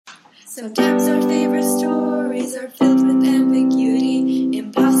Sometimes our favorite stories are filled with ambiguity,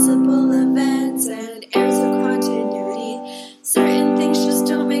 impossible events, and errors of continuity. Certain things just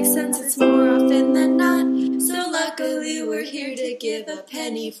don't make sense, it's more often than not. So luckily we're here to give a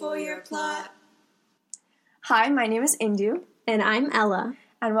penny for your plot. Hi, my name is Indu. And I'm Ella.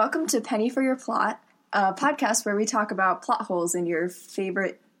 And welcome to Penny for Your Plot, a podcast where we talk about plot holes in your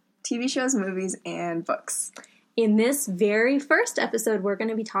favorite TV shows, movies, and books. In this very first episode, we're going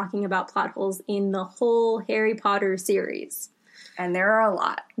to be talking about plot holes in the whole Harry Potter series. And there are a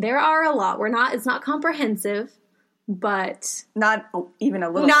lot. There are a lot. It's not comprehensive, but... Not even a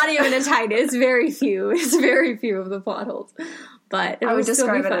little. Not even a tiny. It's very few. It's very few of the plot holes. But I would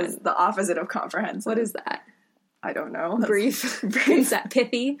describe it as the opposite of comprehensive. What is that? I don't know. Brief. Is that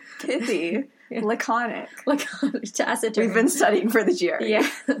pithy? Pithy. Yeah. Laconic. Taciturn. We've been studying for the GRE.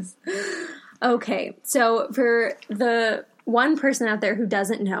 Yes. Okay, so for the one person out there who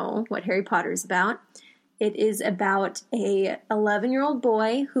doesn't know what Harry Potter is about, it is about a 11-year-old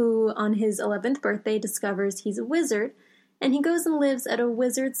boy who, on his 11th birthday, discovers he's a wizard, and he goes and lives at a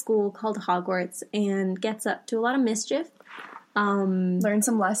wizard school called Hogwarts and gets up to a lot of mischief. Learn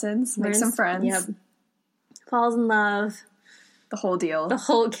some lessons, make some friends. Yep. Falls in love. The whole deal. The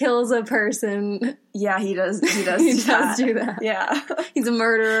whole kills a person. Yeah, he does. He does. He does do that. Yeah, he's a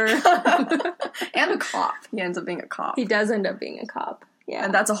murderer and a cop. He ends up being a cop. He does end up being a cop. Yeah,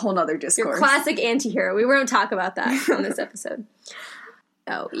 and that's a whole nother discourse. Your classic anti-hero. We won't talk about that on this episode.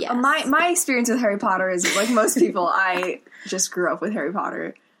 Oh yeah. My experience with Harry Potter is like most people. I just grew up with Harry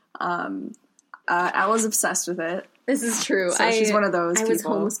Potter. Ella's obsessed with it. This is true. So she's one of those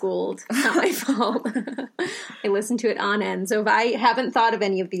people. I was homeschooled. It's not my fault. I listened to it on end. So if I haven't thought of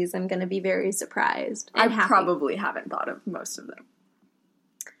any of these, I'm going to be very surprised. I probably haven't thought of most of them.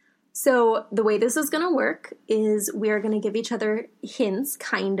 So the way this is going to work is we are going to give each other hints,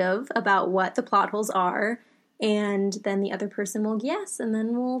 kind of, about what the plot holes are. And then the other person will guess. And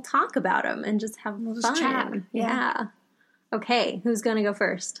then we'll talk about them and just have fun. Just chat. Yeah. Okay. Who's going to go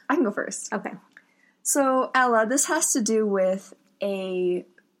first? I can go first. Okay. So, Ella, this has to do with a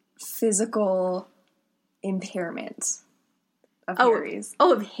physical impairment of Harry's.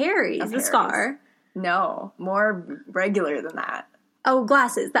 Oh, of Harry's? The scar? No, more regular than that. Oh,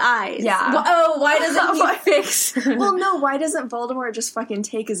 glasses, the eyes. Yeah. Why doesn't he fix... Well, no, why doesn't Voldemort just fucking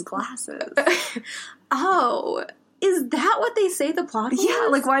take his glasses? Oh, is that what they say the plot was? Yeah,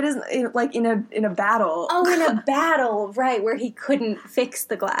 like why doesn't like in a battle? Oh, in a battle, right, where he couldn't fix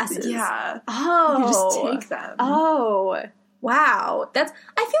the glasses. Yeah. Oh. He could just take them. Oh. Wow. I feel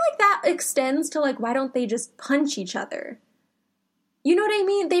like that extends to like why don't they just punch each other? You know what I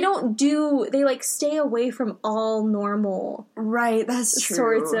mean? They like stay away from all normal. Right, that's true.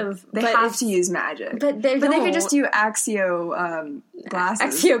 Sorts of... They have to use magic. But they could just do Axio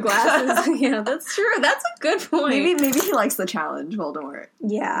glasses. Axio glasses. Yeah, that's true. That's a good point. Maybe he likes the challenge, Voldemort.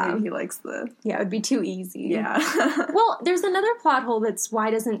 Yeah. Maybe he likes the... Yeah, it would be too easy. Yeah. Well, there's another plot hole that's why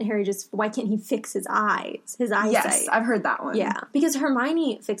can't he fix his eyes? His eyesight. Yes, I've heard that one. Yeah, because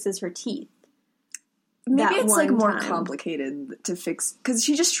Hermione fixes her teeth. Maybe it's like more complicated to fix because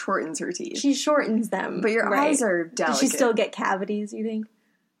she just shortens her teeth. She shortens them, but your eyes are delicate. Does she still get cavities? You think?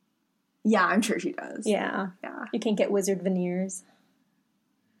 Yeah, I'm sure she does. Yeah. You can't get wizard veneers.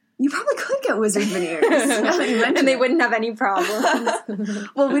 You probably could get wizard veneers, and they wouldn't have any problems.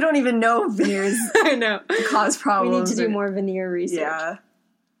 Well, we don't even know if veneers I know cause problems. We need to do more veneer research. Yeah.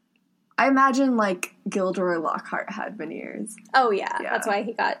 I imagine like Gilderoy Lockhart had veneers. Oh yeah, that's why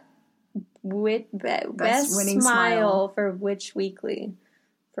he got. Best winning smile for Witch Weekly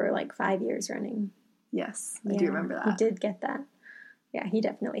for like 5 years running. Yes, I do remember that. He did get that. Yeah, he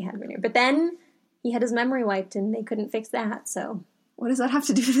definitely had veneer. But then he had his memory wiped and they couldn't fix that, so. What does that have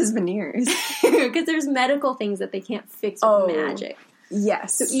to do with his veneers? Because there's medical things that they can't fix with magic.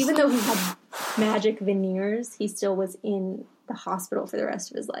 Yes. So even though he had magic veneers, he still was in the hospital for the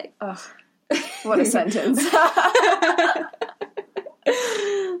rest of his life. Ugh. What a sentence.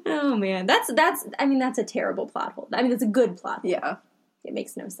 Oh man, that's a terrible plot hole. I mean, that's a good plot hole. Yeah, it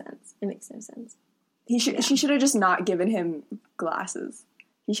makes no sense. She should have just not given him glasses.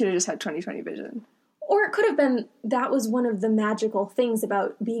 He should have just had 20/20 vision. Or it could have been that was one of the magical things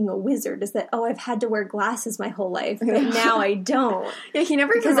about being a wizard is that I've had to wear glasses my whole life, but now I don't. Yeah, he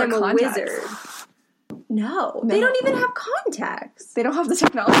never because I'm a wizard. No, they don't even have contacts. They don't have the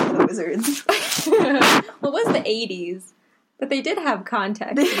technology of the wizards. Well, it was the 80s. But they did have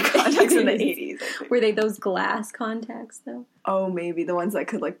contacts. They had contacts in the 80s. Were they those glass contacts, though? Oh, maybe. The ones that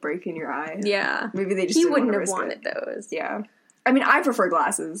could, like, break in your eye. Yeah. Maybe they just He wouldn't have wanted those. Yeah. I mean, I prefer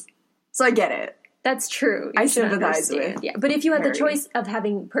glasses, so I get it. That's true. I You should sympathize understand. with Yeah, but if you had the Harry. choice of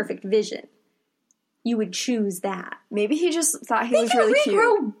having perfect vision, you would choose that. Maybe he just thought he He was can really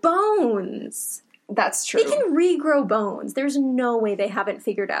regrow cute. bones. That's true. He can regrow bones. There's no way they haven't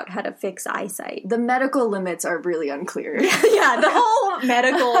figured out how to fix eyesight. The medical limits are really unclear. Yeah, the whole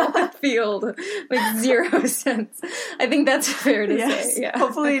medical field makes zero sense. I think that's fair to Yes. say. Yeah.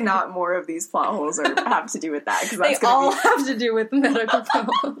 Hopefully not more of these plot holes have to do with that, because They that's going all to be... have to do with medical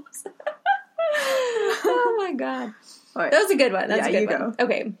problems. Oh my god. All right. That was a good one. That's Yeah, a good you one. go.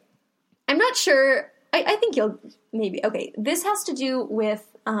 Okay. I'm not sure. I think you'll maybe. Okay. This has to do with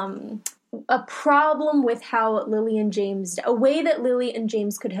a problem with how Lily and James, a way that Lily and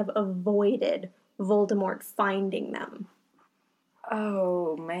James could have avoided Voldemort finding them.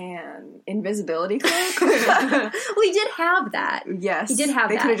 Oh, man. Invisibility cloak? Well, he did have that. Yes. He did have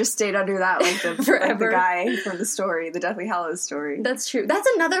They that. could have just stayed under that like the Forever. guy from the story, the Deathly Hallows story. That's true. That's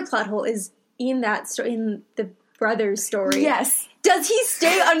another plot hole is in that story, in the brothers story. Yes. Does he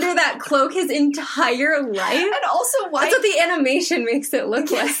stay under that cloak his entire life? And also, why... That's what the animation makes it look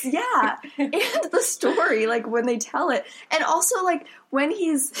Yes, like. yeah. And the story, like, when they tell it. And also, like, when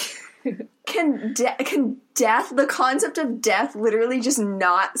he's... Can death, the concept of death, literally just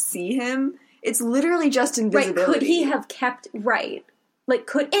not see him? It's literally just Right, invisibility. could he have kept... Right. Like,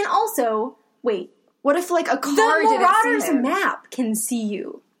 could... And also, wait. What if, like, a car The didn't Marauder's see him? map can see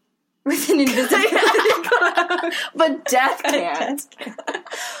you. With an invisibility cloak. But death can't.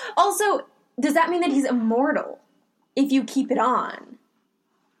 Also, does that mean that he's immortal if you keep it on?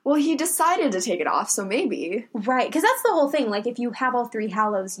 Well, he decided to take it off, so maybe. Right, because that's the whole thing. Like, if you have all three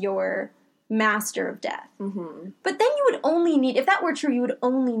Hallows, you're master of death. Mm-hmm. But then you would only need, if that were true, you would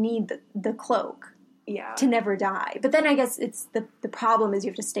only need the cloak Yeah. to never die. But then I guess it's the problem is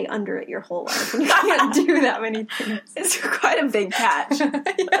you have to stay under it your whole life. And you can't do that many things. It's quite a big catch.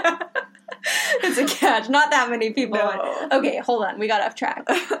 Yeah. It's a catch. Not that many people. No. Okay, hold on. We got off track.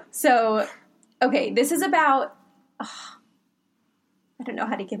 So, okay, this is about... I don't know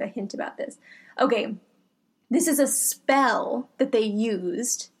how to give a hint about this. Okay, this is a spell that they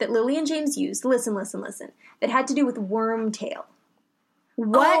used, that Lily and James used. Listen. That had to do with Wormtail.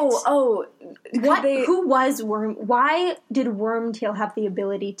 What? What? Who was Why did Wormtail have the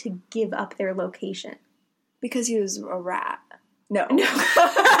ability to give up their location? Because he was a rat. No.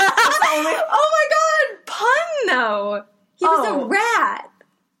 Oh my god! Pun, though! He was a rat!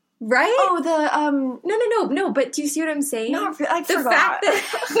 Right? Oh, the, No, but do you see what I'm saying? No, I the forgot. fact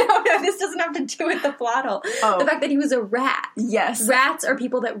that... No, this doesn't have to do with the plot hole. Oh. The fact that he was a rat. Yes. Rats are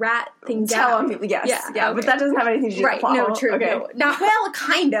people that rat things Tell out. on people, yes. Yeah, okay. but that doesn't have anything to do with the plot no, hole. true. Okay. No. Not, well,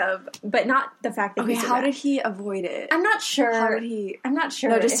 kind of, but not the fact that Okay, he's a how rat. did he avoid it? I'm not sure. How did he... I'm not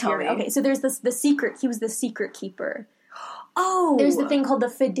sure. No, just if tell you're- me. Okay, so there's the secret. He was the secret keeper. Oh! There's the thing called the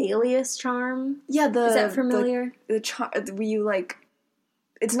Fidelius charm. Yeah, the... Is that familiar? Were you, like...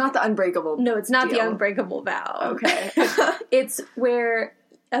 It's not the unbreakable No, it's not the deal. unbreakable vow. Okay. It's where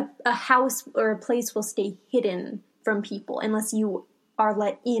a house or a place will stay hidden from people unless you are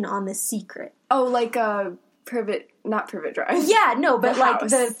let in on the secret. Oh, like not Privet Drive. Yeah, no, but The like house.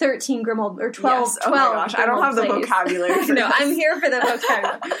 the 13 Grimmauld or 12. Yes. Oh my gosh, I don't have the Grimmauld vocabulary place. for No, this. I'm here for the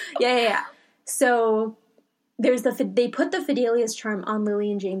vocabulary. Yeah. So there's they put the Fidelius charm on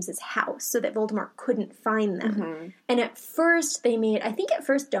Lily and James's house so that Voldemort couldn't find them. Mm-hmm. And at first they made, I think at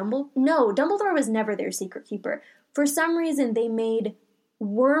first Dumbledore was never their secret keeper. For some reason they made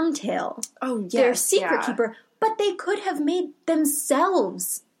Wormtail their secret keeper, but they could have made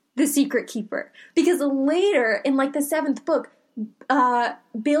themselves the secret keeper. Because later, in like the 7th book,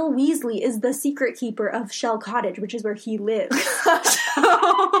 Bill Weasley is the secret keeper of Shell Cottage, which is where he lives.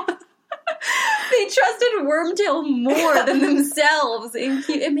 They trusted Wormtail more than themselves.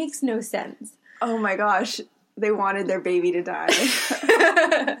 It makes no sense. Oh my gosh. They wanted their baby to die.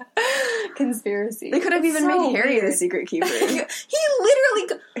 Conspiracy. They could have even So made Harry the weird. secret keeper. He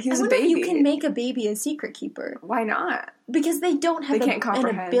literally... He was I a wonder if baby. you can make a baby a secret keeper. Why not? Because they don't have They can't an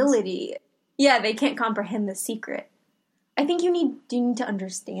comprehend. ability. Yeah, they can't comprehend the secret. I think do you need to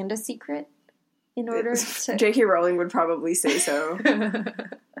understand a secret in order to... J.K. Rowling would probably say so.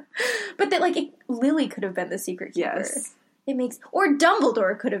 But that, Lily could have been the secret keeper. Yes. It makes... Or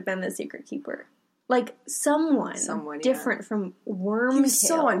Dumbledore could have been the secret keeper. Like, someone different from Wormtail. He was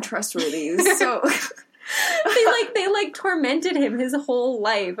so untrustworthy. He was so... they tormented him his whole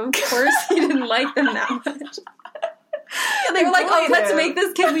life. Of course he didn't like them that much. Yeah, They were like, oh, bullied let's him. make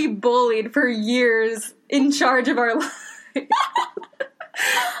this kid be bullied for years in charge of our life. It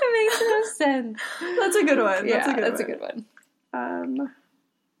makes no sense. That's a good one. Yeah, That's a good one.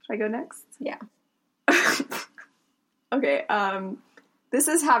 Should I go next? Yeah. Okay, This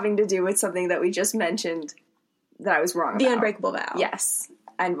is having to do with something that we just mentioned that I was wrong The about. unbreakable vow. Yes.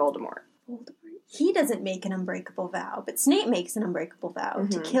 And Voldemort. He doesn't make an unbreakable vow, but Snape makes an unbreakable vow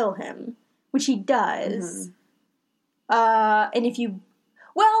to kill him, which he does. And if you...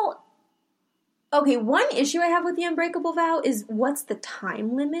 Well, okay, one issue I have with the unbreakable vow is what's the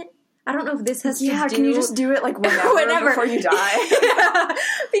time limit? I don't know if this has to do... Yeah, can you just do it, like, whenever before you die?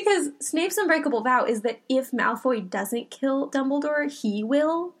 Because Snape's unbreakable vow is that if Malfoy doesn't kill Dumbledore, he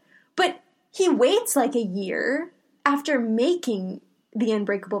will. But he waits, like, a year after making the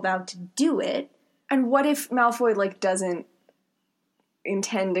unbreakable vow to do it. And what if Malfoy, like, doesn't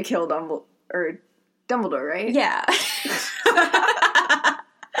intend to kill Dumbledore, right? Yeah.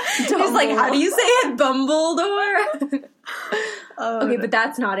 He's like, how do you say it? Bumbledore? Okay, but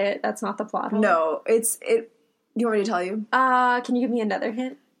that's not it. That's not the plot hole. No, you want me to tell you? Can you give me another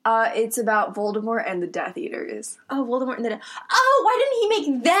hint? It's about Voldemort and the Death Eaters. Oh, Voldemort and the... Oh, why didn't he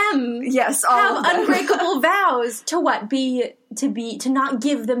make them Yes, all have of them. unbreakable vows to what? To not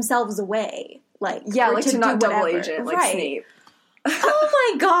give themselves away. Like, Yeah, or like to not do double whatever. agent, like Right. Snape.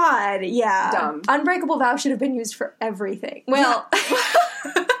 Oh my god, yeah. Dumb. Unbreakable vow should have been used for everything. Well,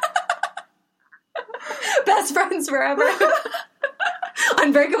 best friends forever.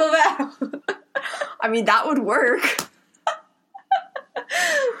 Unbreakable vow. I mean, that would work.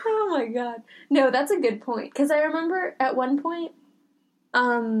 Oh my god. No, that's a good point. Because I remember at one point,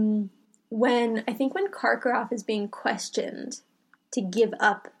 when Karkaroff is being questioned to give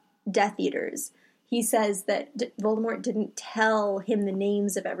up Death Eaters, he says that Voldemort didn't tell him the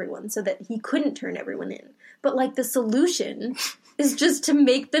names of everyone so that he couldn't turn everyone in. But, like, the solution is just to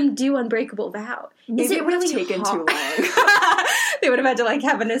make them do Unbreakable Vow. Maybe it would have taken too long. They would have had to, like,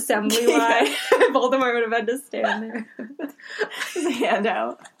 have an assembly line. Voldemort would have had to stand there. With a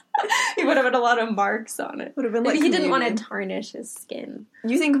handout. He would have had a lot of marks on it. Would have been Maybe like he didn't want communion. to tarnish his skin.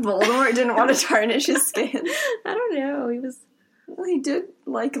 You think Voldemort didn't want to tarnish his skin? I don't know. He was... Well, he did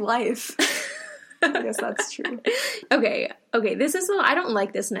like life. I guess that's true. Okay, this is... I don't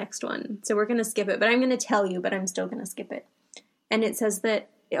like this next one, so we're going to skip it. But I'm going to tell you, but I'm still going to skip it. And it says that...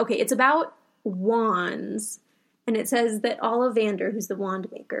 Okay, it's about wands. And it says that Ollivander, who's the wand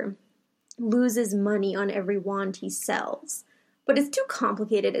maker, loses money on every wand he sells. But it's too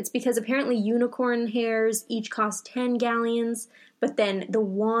complicated. It's because apparently unicorn hairs each cost 10 galleons, but then the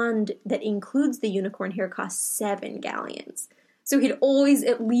wand that includes the unicorn hair costs 7 galleons. So he'd always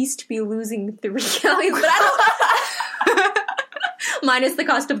at least be losing 3 galleons, but I don't... Minus the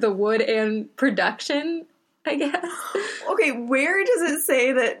cost of the wood and production, I guess. Okay, where does it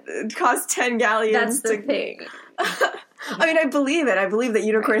say that it costs 10 galleons? That's the thing. I mean, I believe it. I believe that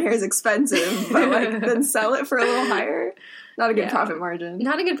unicorn hair is expensive, but like, then sell it for a little higher. Not a good profit margin.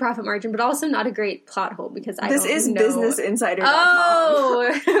 Not a good profit margin, but also not a great plot hole because This is know. BusinessInsider.com.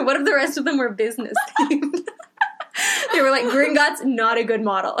 Oh, what if the rest of them were business themed? They were like, Gringotts, not a good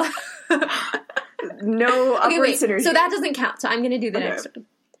model. No upward synergy. So that doesn't count. So I'm going to do the next one.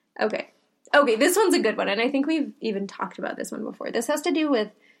 Okay, this one's a good one, and I think we've even talked about this one before. This has to do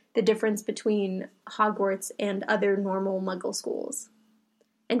with the difference between Hogwarts and other normal Muggle schools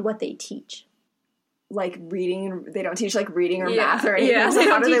and what they teach. Like reading, they don't teach like reading or math or anything. Yeah, So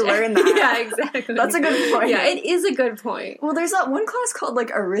how do they learn that? Yeah, exactly. That's a good point. Yeah, it is a good point. Well, there's that one class called like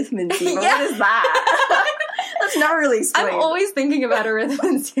arithmancy. But what is that? That's not really explained. I'm always thinking about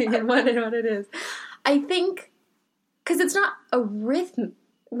arithmancy and what it is. I think because it's not what's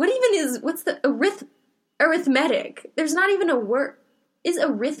the arithmetic? There's not even a word. Is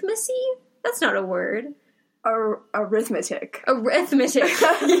arithmancy? That's not a word. Arithmetic. Arithmetic.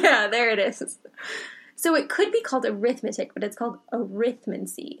 Yeah, there it is. So it could be called arithmetic, but it's called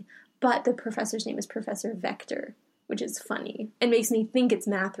arithmancy. But the professor's name is Professor Vector, which is funny and makes me think it's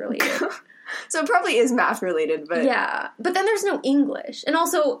math related. So it probably is math related, but... Yeah, but then there's no English. And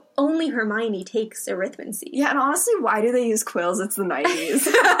also, only Hermione takes arithmancy. Yeah, and honestly, why do they use quills? It's the 90s.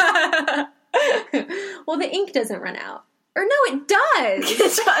 Well, the ink doesn't run out. Or no, it does! It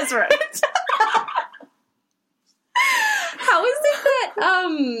does run out. How is it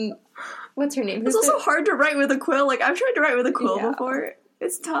that, what's her name? It's also hard to write with a quill. Like, I've tried to write with a quill before.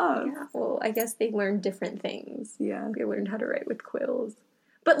 It's tough. Yeah, well, I guess they learned different things. Yeah. They learned how to write with quills.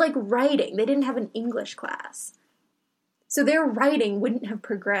 But, like, writing, they didn't have an English class. So their writing wouldn't have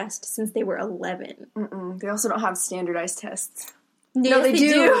progressed since they were 11. Mm-mm. They also don't have standardized tests. Yes, No, they do.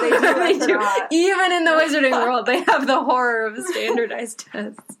 They do. I They do. forgot. Even in the wizarding world, they have the horror of standardized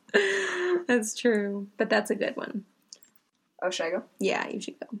tests. That's true. But that's a good one. Oh, should I go? Yeah, you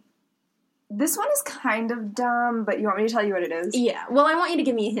should go. This one is kind of dumb, but you want me to tell you what it is? Yeah. Well, I want you to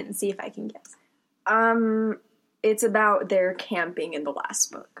give me a hint and see if I can guess. It's about their camping in the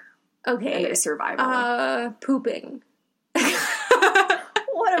last book. Okay. And their survival. Pooping.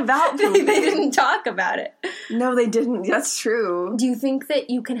 What about They pooping? didn't talk about it. No, they didn't. That's true. Do you think that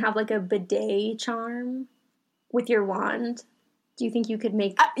you can have, like, a bidet charm with your wand? Do you think you could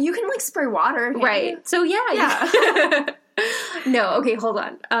make... You can, like, spray water. Right. So, yeah. No, okay, hold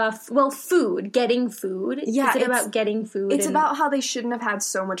on. Well, food. Getting food. Yeah, Is it about getting food? It's about how they shouldn't have had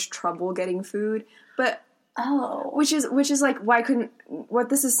so much trouble getting food. But... Oh. Which is, like, why couldn't... What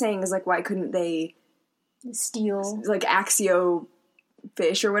this is saying is, like, why couldn't they... Steal. Like, Axio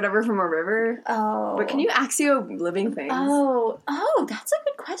fish or whatever from a river? Oh. But can you Axio living things? Oh, that's a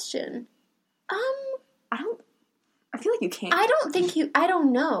good question. I feel like you can't. I don't think you... I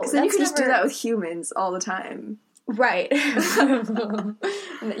don't know. Because then you could just do that with humans all the time. Right.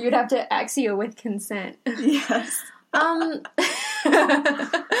 You'd have to Axio with consent. Yes.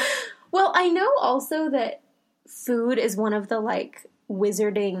 Well, I know also that food is one of the, like,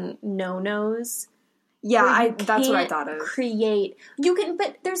 wizarding no-nos. Yeah, where that's what I thought of. You can,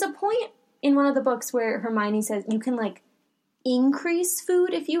 but there's a point in one of the books where Hermione says you can, like, increase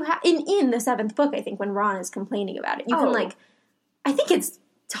food if you have... In the 7th book, I think, when Ron is complaining about it. You can, like... I think it's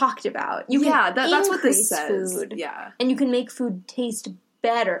talked about. You can that's what this increase says. food. Yeah. And you can make food taste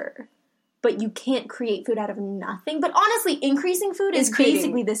better. But you can't create food out of nothing. But honestly, increasing food is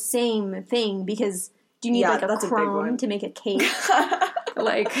basically the same thing because do you need like a crumb to make a cake?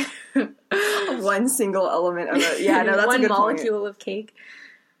 Like one single element of it. Yeah, no, that's one a good molecule of cake.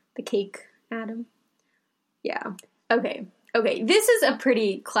 The cake atom. Yeah. Okay. This is a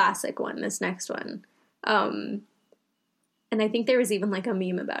pretty classic one, this next one. And I think there was even like a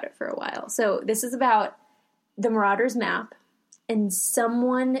meme about it for a while. So this is about the Marauders map. And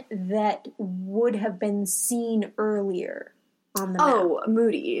someone that would have been seen earlier on the map. Oh,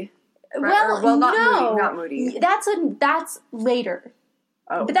 Moody. Well, not Moody. That's later.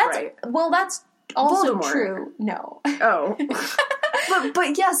 Oh, but that's right. Well, that's also Voldemort. true. No. Oh,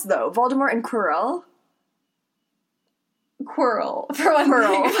 but yes, though Voldemort and Quirrell. Quirrell for one.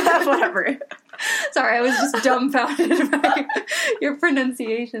 Quirrell, whatever. Sorry, I was just dumbfounded by your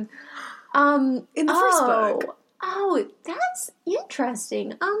pronunciation. In the first book. Oh, that's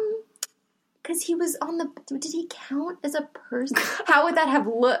interesting. Because he was on the... Did he count as a person? How would that have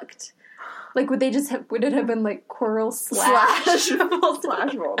looked? Like, would it have been like Quirrell slash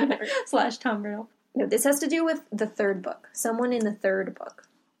Voldemort slash Tom Riddle? No, this has to do with the 3rd book. Someone in the 3rd book.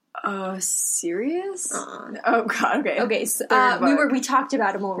 Serious? Oh God. Okay. Okay. So, we talked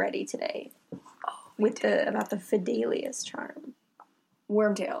about him already today. About the Fidelius charm.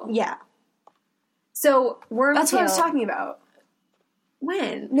 Wormtail. Yeah. So, Wormtail... That's what I was talking about.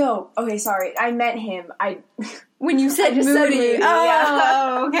 When? No. Okay, sorry. I meant him. When you said Moody. Said Moody.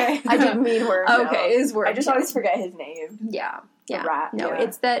 Oh, okay. I didn't mean Wormtail. Okay, it is Wormtail. I just always forget his name. Yeah. Yeah. The rat. No, yeah.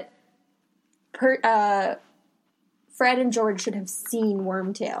 it's that Fred and George should have seen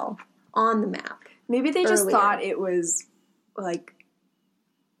Wormtail on the map. Maybe they just earlier. thought it was, like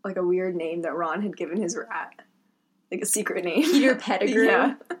a weird name that Ron had given his rat. Like a secret name. Peter Pettigrew.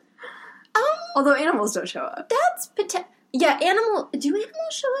 Yeah. Although animals don't show up. That's do animals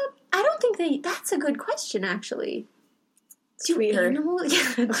show up? I don't think that's a good question, actually. Tweet her.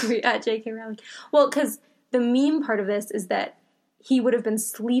 Tweet at J.K. Rowling. Well, because the meme part of this is that he would have been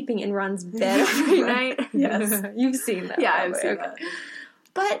sleeping in Ron's bed every night. Yes. You've seen that. Yeah, probably. I've seen that.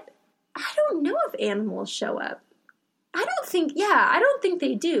 But I don't know if animals show up. I don't think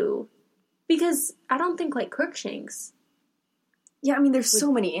they do. Because I don't think, like, Crookshanks. Yeah, I mean, there's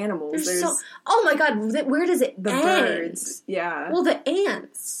so many animals. Oh my god, where does it end? The birds. Yeah. Well, the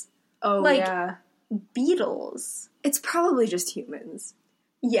ants. Oh, yeah. Beetles. It's probably just humans.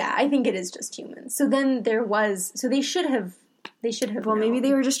 Yeah, I think it is just humans. So then they should have Well, maybe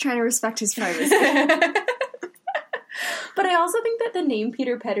they were just trying to respect his privacy. But I also think that the name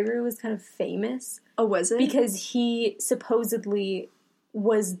Peter Pettigrew was kind of famous. Oh, was it? Because he supposedly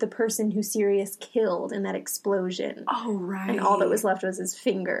was the person who Sirius killed in that explosion. Oh, right. And all that was left was his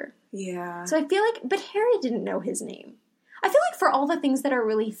finger. Yeah. So I feel like... But Harry didn't know his name. I feel like for all the things that are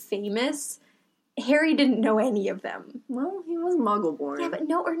really famous, Harry didn't know any of them. Well, he was Muggle-born. Yeah, but a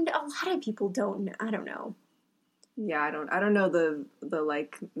lot of people don't know. I don't know. Yeah, I don't know the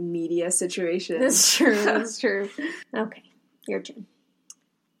like, media situation. That's true. Okay, your turn.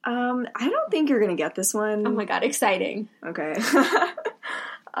 I don't think you're gonna get this one. Oh my god, exciting. Okay.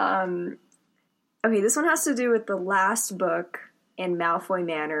 Okay, this one has to do with the last book and Malfoy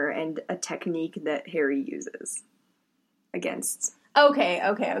Manor and a technique that Harry uses against. Okay.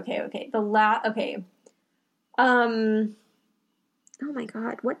 Oh my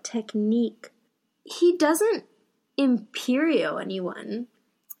god, what technique? He doesn't Imperio anyone.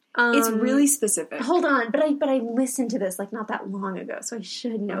 It's really specific. Hold on, but I listened to this like not that long ago, so I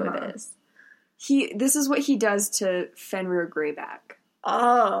should know this. This is what he does to Fenrir Greyback.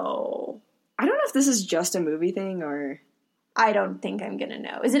 Oh. I don't know if this is just a movie thing or... I don't think I'm gonna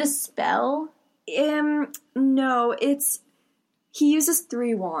know. Is it a spell? No, it's... He uses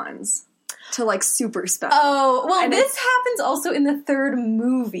 3 wands to, like, super spell. Oh, well, And this happens also in the 3rd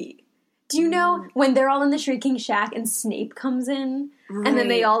movie. Do you know when they're all in the Shrieking Shack and Snape comes in? Right. And then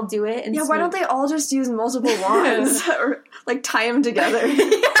they all do it? And Yeah, Snape... why don't they all just use multiple wands? Or, like, tie them together?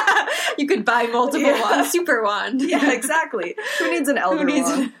 Yeah, you could buy multiple wands. Super wand. Yeah, exactly. Who needs an elder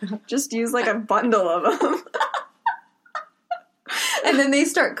wand? Just use, like, a bundle of them. And then they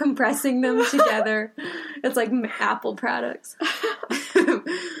start compressing them together. It's like Apple products.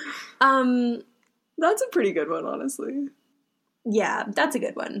 That's a pretty good one, honestly. Yeah, that's a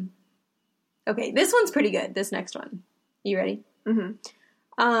good one. Okay, this one's pretty good, this next one. You ready?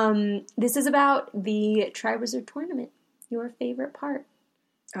 Mm-hmm. This is about the Triwizard Tournament, your favorite part.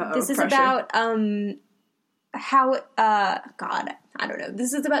 This is pressure. about, how, God, I don't know.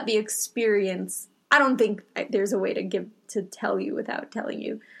 This is about the experience. I don't think there's a way to tell you without telling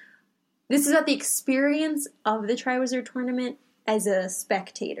you. This is about the experience of the Triwizard Tournament as a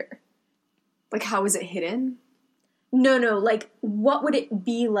spectator. Like, how is it hidden? No, like, what would it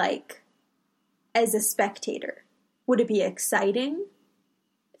be like as a spectator? Would it be exciting?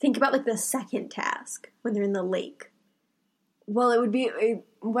 Think about, like, the second task when they're in the lake. Well, it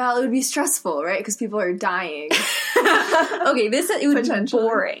would be stressful, right? Because people are dying. Okay, it would be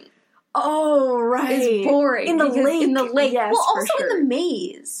boring. Oh, right. It's boring. In the lake. In the lake. Yes, well, also for sure. in the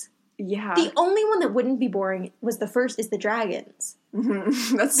maze. Yeah. The only one that wouldn't be boring was the first is the dragons.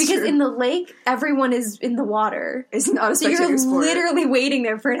 Mm-hmm. That's Because true. in the lake, everyone is in the water. It's not a So spectator you're sport. literally waiting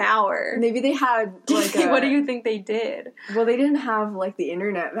there for an hour. Maybe they had, like, What do you think they did? Well, they didn't have, like, the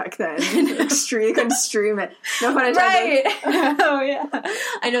internet back then. They couldn't stream it. No pun intended. Right. Oh, yeah.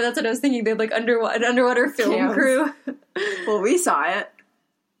 I know, that's what I was thinking. They had, like, an underwater film Cams. crew. Well, we saw it.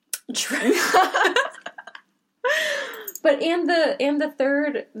 True. But and the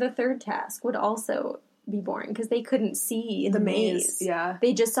third task would also be boring because they couldn't see in the maze. Yeah.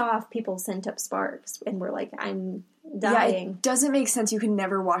 They just saw if people sent up sparks and were like, I'm Yeah, dying. it doesn't make sense. You can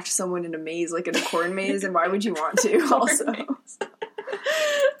never watch someone in a maze, like in a corn maze, and why would you want to, also?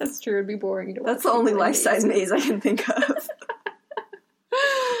 That's true, it'd be boring to watch. That's the only people in life-size maze I can think of.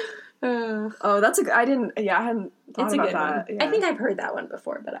 Oh, that's a good... I hadn't thought It's a about good that. one. Yeah. I think I've heard that one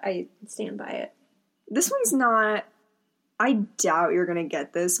before, but I stand by it. This one's not... I doubt you're gonna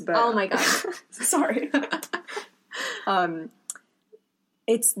get this, but... Oh my god. Sorry.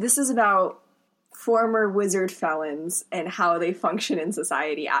 This is about former wizard felons and how they function in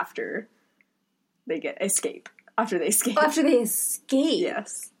society after they escape. After they escape. After they escape?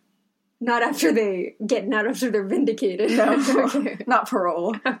 Yes. Not after not after they're vindicated. No. Okay. Not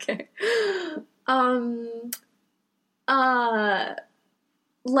parole. Okay.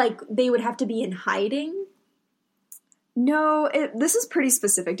 Like, they would have to be in hiding? No, this is pretty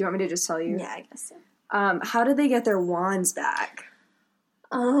specific. Do you want me to just tell you? Yeah, I guess so. How did they get their wands back?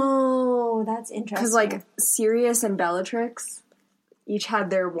 Oh, that's interesting. Because, like, Sirius and Bellatrix each had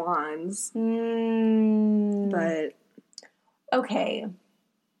their wands, but... Okay.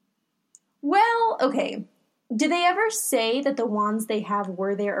 Well, okay. Did they ever say that the wands they have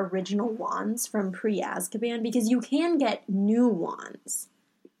were their original wands from pre-Azkaban? Because you can get new wands.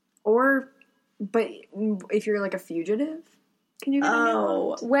 But if you're, like, a fugitive, can you get a new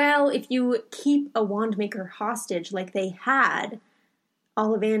wand? Well, if you keep a wand maker hostage like they had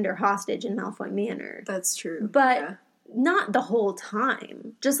Ollivander hostage in Malfoy Manor. That's true. But not the whole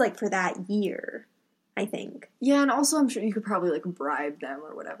time. Just, like, for that year, I think. Yeah, and also I'm sure you could probably, like, bribe them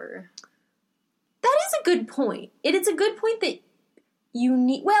or whatever. That is a good point. It's a good point that you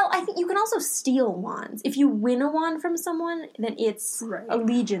need... Well, I think you can also steal wands. If you win a wand from someone, then its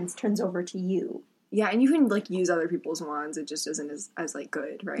allegiance turns over to you. Yeah, and you can, like, use other people's wands. It just isn't as like,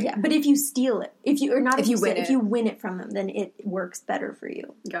 good, right? Yeah, but if you steal it, if you win it from them, then it works better for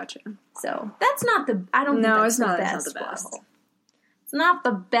you. Gotcha. So, that's not the... I don't think that's the best. It's not the best. Well, it's not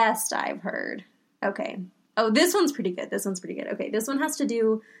the best I've heard. Okay. Oh, this one's pretty good. Okay, this one has to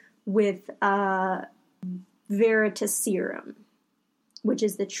do with Veritaserum, which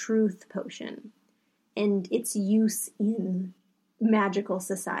is the truth potion, and its use in magical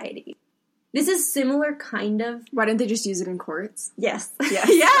society. This is similar, kind of. Why didn't they just use it in courts? Yes.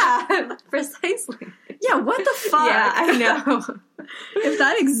 Yeah, Precisely. Yeah, what the fuck? Yeah, I know. If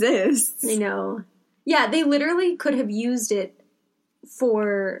that exists. I know. Yeah, they literally could have used it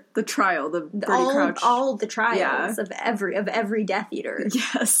for The trial, the Bertie Crouch. all the trials Yeah. of every Death Eater.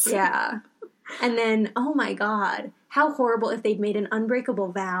 Yes. Yeah. And then, oh my God, how horrible if they'd made an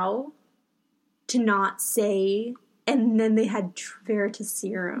unbreakable vow to not say, and then they had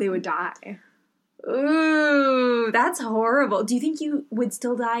Veritaserum. They would die. Ooh, that's horrible. Do you think you would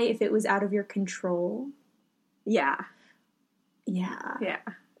still die if it was out of your control? Yeah. Yeah. Yeah.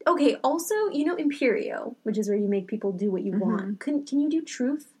 Okay, also, you know Imperio, which is where you make people do what you want. Can you do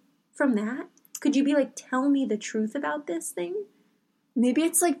truth from that? Could you be like, tell me the truth about this thing? Maybe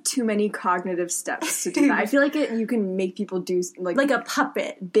it's like too many cognitive steps to do that. I feel like you can make people do Like a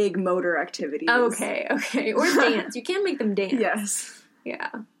puppet. big motor activities. Okay. Or dance. You can make them dance. Yes. Yeah.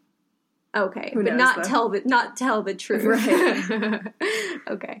 Okay. Who but knows, not tell the truth. Right.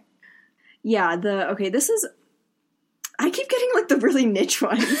 Okay. Yeah, this is... I keep getting, like, the really niche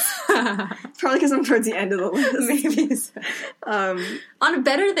ones. Probably because I'm towards the end of the list. Maybe so. On a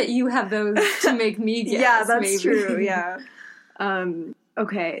better that you have those to make me guess. Yeah, that's maybe. true, yeah.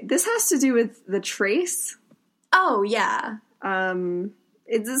 Okay, this has to do with the trace. Oh, yeah.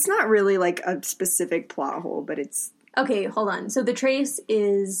 It's not really, like, a specific plot hole, but it's... Okay, hold on. So the trace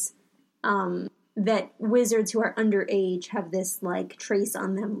is that wizards who are underage have this, like, trace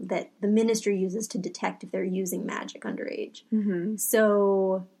on them that the Ministry uses to detect if they're using magic underage. Mm-hmm.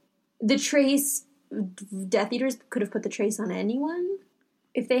 So the trace, Death Eaters could have put the trace on anyone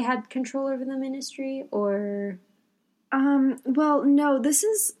if they had control over the Ministry, or... well, no, this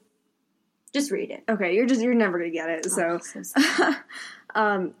is... Just read it. Okay, you're never gonna get it, so... Oh, so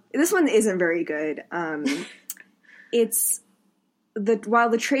sorry. This one isn't very good. It's... While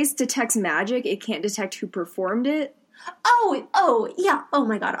the trace detects magic, it can't detect who performed it. Oh, yeah. Oh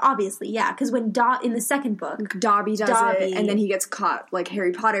my God, obviously, yeah. Because when in the second book... Dobby does it, and then he gets caught, like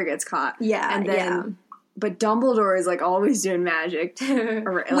Harry Potter gets caught. Yeah, and then... yeah. But Dumbledore is, like, always doing magic.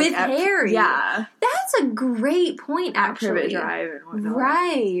 With Harry. Yeah. That's a great point, actually. Privet Drive and whatnot.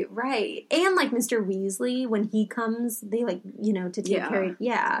 Right. And, like, Mr. Weasley, when he comes, they, like, to take Harry.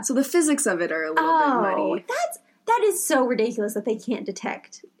 Yeah. So the physics of it are a little bit muddy. That is so ridiculous that they can't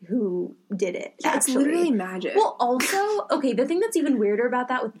detect who did it. Yeah, it's literally magic. Well, also, okay, the thing that's even weirder about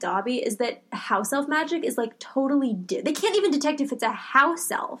that with Dobby is that house elf magic is, like, totally... they can't even detect if it's a house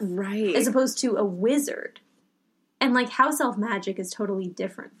elf. Right. As opposed to a wizard. And, like, house elf magic is totally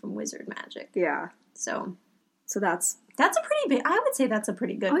different from wizard magic. Yeah. So that's a pretty big... I would say that's a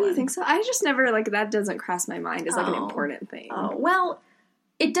pretty good one. Oh, you think so? I just never, like, that doesn't cross my mind as, like, an important thing. Oh, well...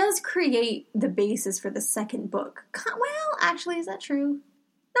 It does create the basis for the second book. Well, actually, is that true?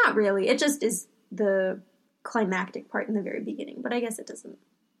 Not really. It just is the climactic part in the very beginning. But I guess it doesn't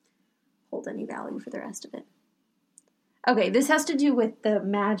hold any value for the rest of it. Okay, this has to do with the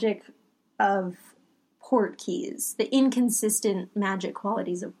magic of port keys. The inconsistent magic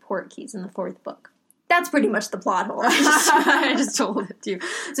qualities of port keys in the fourth book. That's pretty much the plot hole. I just told it to you.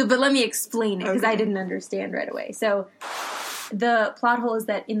 So, but let me explain it, because I didn't understand right away. So... The plot hole is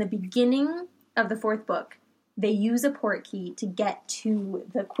that in the beginning of the fourth book, they use a port key to get to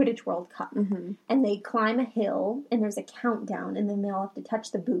the Quidditch World Cup. Mm-hmm. And they climb a hill, and there's a countdown, and then they all have to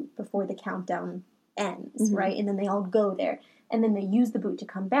touch the boot before the countdown ends, right? And then they all go there. And then they use the boot to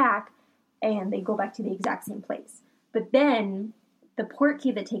come back, and they go back to the exact same place. But then, the port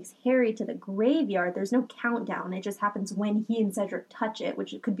key that takes Harry to the graveyard, there's no countdown. It just happens when he and Cedric touch it,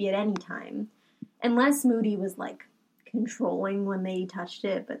 which it could be at any time. Unless Moody was, like, controlling when they touched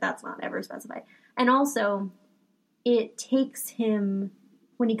it, but that's not ever specified. And also, it takes him,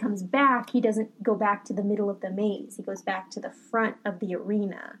 when he comes back, he doesn't go back to the middle of the maze. He goes back to the front of the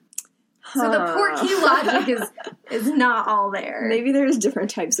arena. So the port key logic is not all there. Maybe there's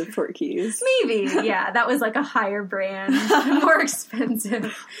different types of port keys. Maybe, yeah. That was like a higher brand, more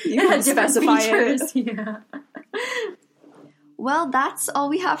expensive. You can specify features. it. Yeah. Well, that's all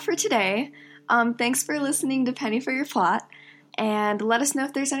we have for today. Thanks for listening to Penny for Your Plot, and let us know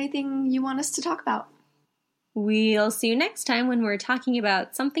if there's anything you want us to talk about. We'll see you next time when we're talking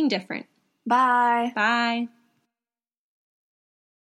about something different. Bye. Bye.